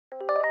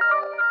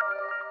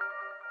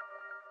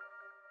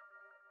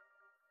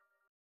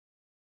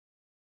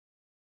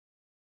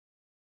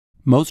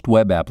Most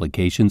web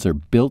applications are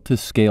built to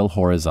scale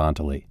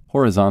horizontally.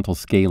 Horizontal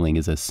scaling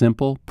is a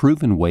simple,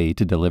 proven way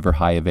to deliver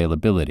high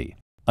availability.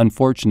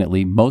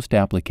 Unfortunately, most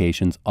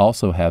applications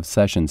also have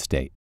session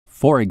state.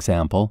 For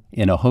example,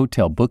 in a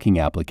hotel booking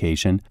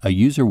application, a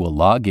user will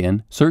log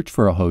in, search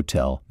for a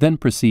hotel, then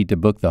proceed to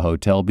book the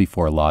hotel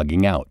before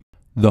logging out.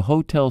 The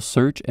hotel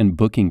search and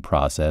booking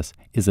process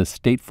is a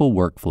stateful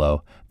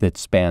workflow that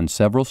spans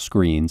several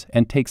screens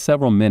and takes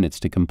several minutes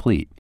to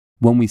complete.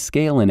 When we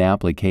scale an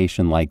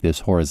application like this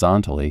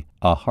horizontally,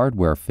 a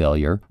hardware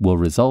failure will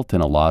result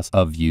in a loss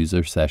of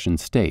user session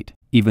state,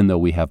 even though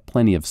we have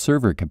plenty of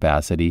server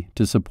capacity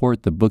to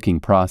support the booking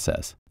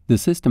process. The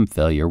system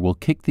failure will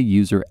kick the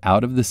user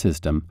out of the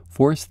system,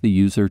 force the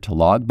user to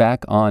log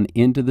back on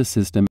into the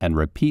system, and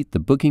repeat the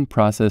booking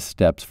process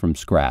steps from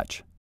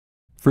scratch.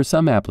 For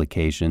some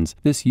applications,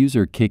 this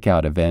user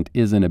kickout event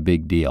isn't a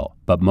big deal,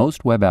 but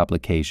most web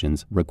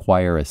applications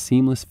require a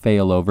seamless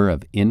failover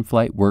of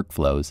in-flight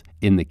workflows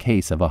in the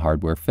case of a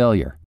hardware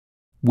failure.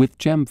 With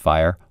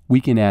GemFire,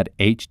 we can add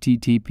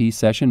HTTP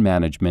session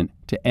management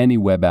to any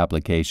web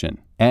application,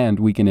 and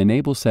we can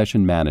enable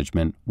session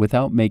management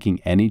without making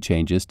any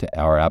changes to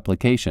our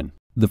application.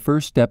 The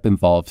first step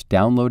involves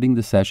downloading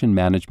the session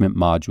management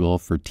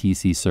module for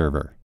TC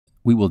Server.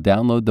 We will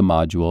download the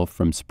module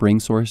from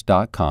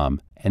springsource.com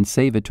and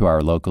save it to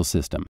our local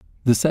system.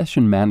 The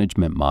session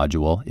management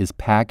module is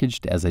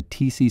packaged as a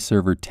TC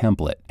Server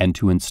template, and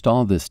to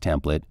install this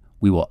template,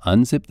 we will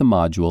unzip the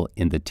module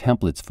in the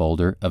Templates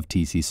folder of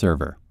TC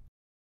Server.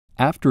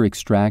 After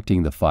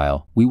extracting the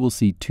file, we will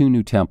see two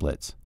new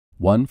templates,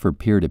 one for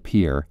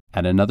peer-to-peer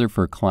and another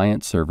for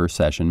client-server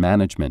session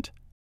management.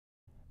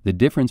 The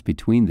difference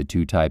between the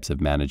two types of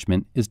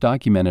management is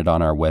documented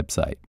on our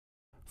website.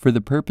 For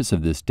the purpose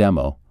of this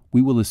demo,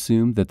 we will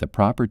assume that the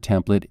proper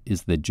template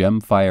is the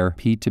GemFire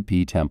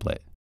P2P template.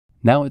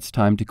 Now it's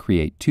time to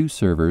create two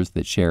servers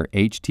that share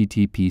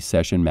HTTP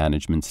session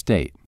management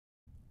state.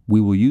 We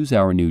will use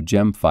our new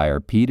GemFire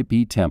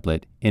P2P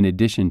template in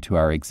addition to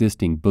our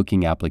existing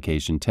booking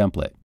application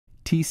template.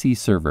 TC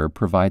Server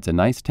provides a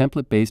nice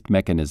template-based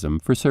mechanism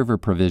for server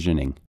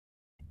provisioning.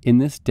 In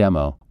this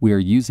demo, we are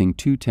using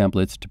two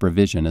templates to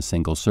provision a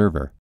single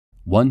server.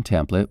 One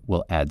template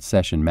will add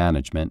session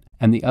management,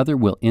 and the other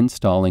will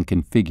install and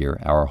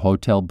configure our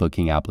hotel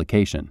booking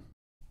application.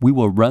 We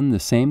will run the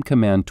same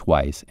command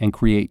twice and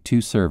create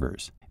two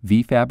servers,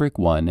 vFabric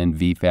 1 and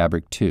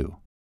vFabric 2.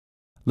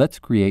 Let's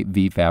create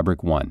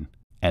vFabric 1,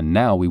 and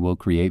now we will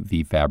create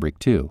vFabric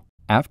 2.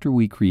 After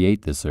we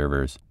create the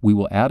servers, we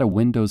will add a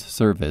Windows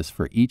service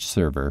for each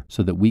server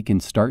so that we can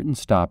start and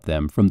stop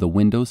them from the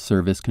Windows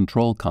Service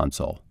Control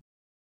Console.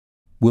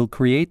 We'll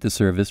create the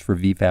service for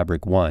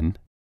vFabric 1,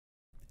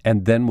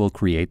 and then we'll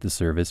create the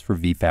service for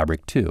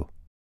vFabric 2.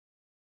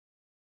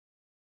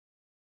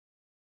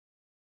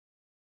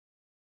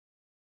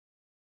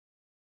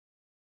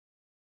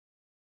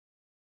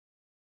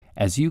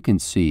 As you can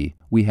see,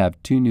 we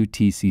have two new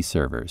TC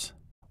servers,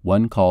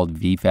 one called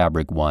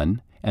vFabric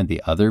 1 and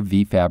the other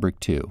vFabric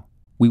 2.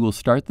 We will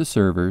start the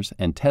servers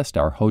and test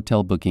our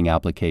hotel booking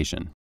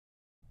application.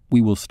 We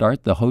will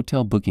start the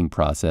hotel booking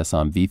process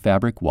on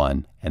vFabric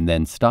 1 and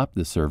then stop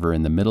the server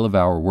in the middle of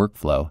our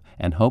workflow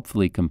and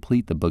hopefully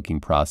complete the booking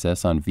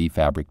process on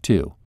vFabric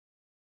 2.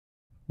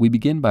 We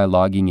begin by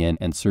logging in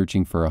and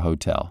searching for a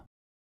hotel.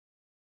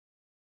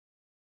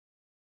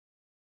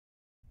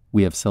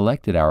 We have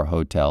selected our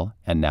hotel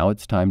and now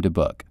it's time to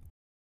book.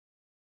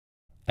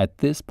 At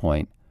this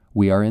point,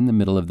 we are in the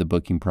middle of the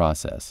booking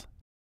process.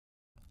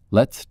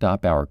 Let's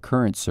stop our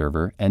current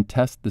server and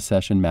test the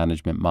session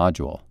management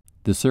module.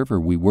 The server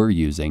we were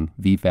using,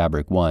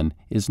 vFabric 1,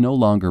 is no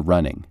longer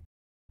running.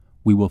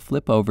 We will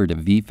flip over to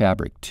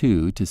vFabric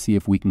 2 to see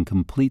if we can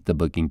complete the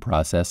booking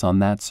process on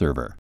that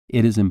server.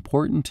 It is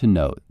important to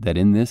note that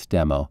in this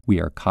demo, we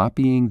are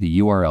copying the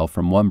URL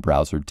from one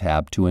browser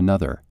tab to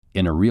another.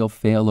 In a real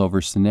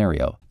failover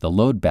scenario, the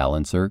load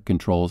balancer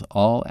controls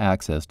all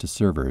access to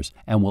servers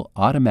and will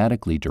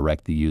automatically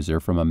direct the user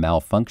from a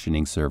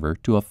malfunctioning server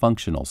to a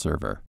functional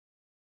server.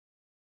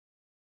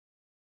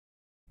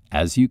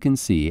 As you can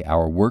see,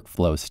 our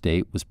workflow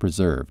state was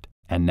preserved,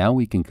 and now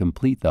we can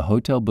complete the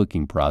hotel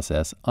booking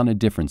process on a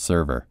different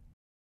server.